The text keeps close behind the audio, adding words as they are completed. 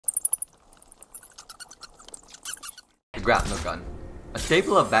The grapnel gun, a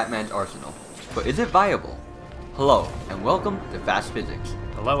staple of Batman's arsenal. But is it viable? Hello, and welcome to Fast Physics.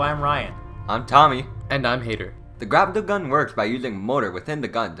 Hello, I'm Ryan. I'm Tommy. And I'm Hater. The grapnel gun works by using a motor within the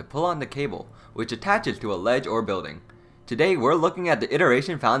gun to pull on the cable, which attaches to a ledge or building. Today we're looking at the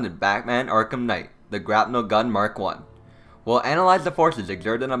iteration found in Batman Arkham Knight, the grapnel gun Mark I. We'll analyze the forces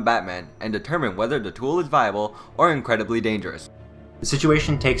exerted on Batman and determine whether the tool is viable or incredibly dangerous. The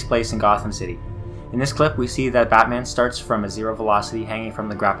situation takes place in Gotham City. In this clip, we see that Batman starts from a zero velocity hanging from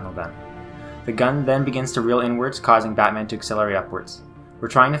the grapnel gun. The gun then begins to reel inwards, causing Batman to accelerate upwards. We're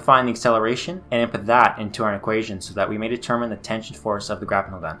trying to find the acceleration and input that into our equation so that we may determine the tension force of the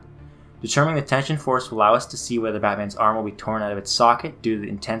grapnel gun. Determining the tension force will allow us to see whether Batman's arm will be torn out of its socket due to the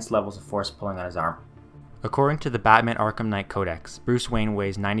intense levels of force pulling on his arm. According to the Batman Arkham Knight Codex, Bruce Wayne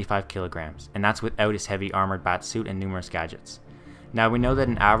weighs 95 kilograms, and that's without his heavy armored batsuit and numerous gadgets. Now we know that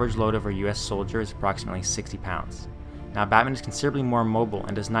an average load of a US soldier is approximately 60 pounds. Now Batman is considerably more mobile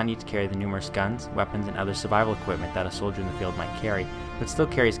and does not need to carry the numerous guns, weapons, and other survival equipment that a soldier in the field might carry, but still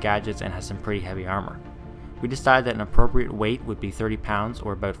carries gadgets and has some pretty heavy armor. We decided that an appropriate weight would be 30 pounds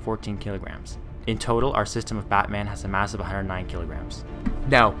or about 14 kilograms. In total, our system of Batman has a mass of 109 kilograms.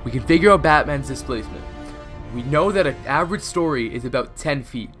 Now, we can figure out Batman's displacement. We know that an average story is about 10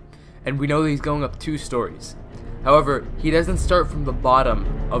 feet, and we know that he's going up 2 stories. However, he doesn't start from the bottom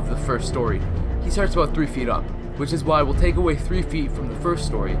of the first story. He starts about 3 feet up, which is why we'll take away 3 feet from the first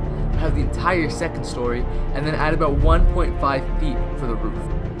story, have the entire second story, and then add about 1.5 feet for the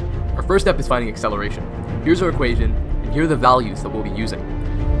roof. Our first step is finding acceleration. Here's our equation, and here are the values that we'll be using.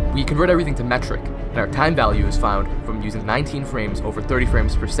 We convert everything to metric, and our time value is found from using 19 frames over 30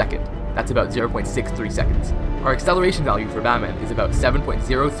 frames per second. That's about 0.63 seconds. Our acceleration value for Batman is about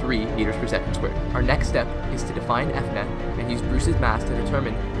 7.03 meters per second squared. Our next step is to define Fnet and use Bruce's mass to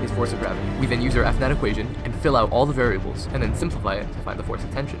determine his force of gravity. We then use our Fnet equation and fill out all the variables, and then simplify it to find the force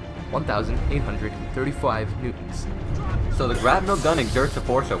of tension, 1,835 newtons. So the grapnel gun exerts a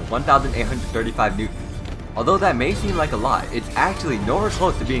force of 1,835 newtons. Although that may seem like a lot, it's actually nowhere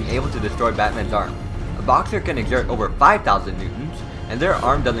close to being able to destroy Batman's arm. A boxer can exert over 5,000 newtons, and their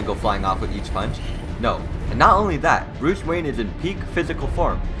arm doesn't go flying off with each punch. No, and not only that, Bruce Wayne is in peak physical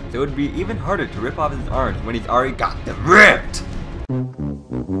form, so it would be even harder to rip off his arms when he's already got them ripped!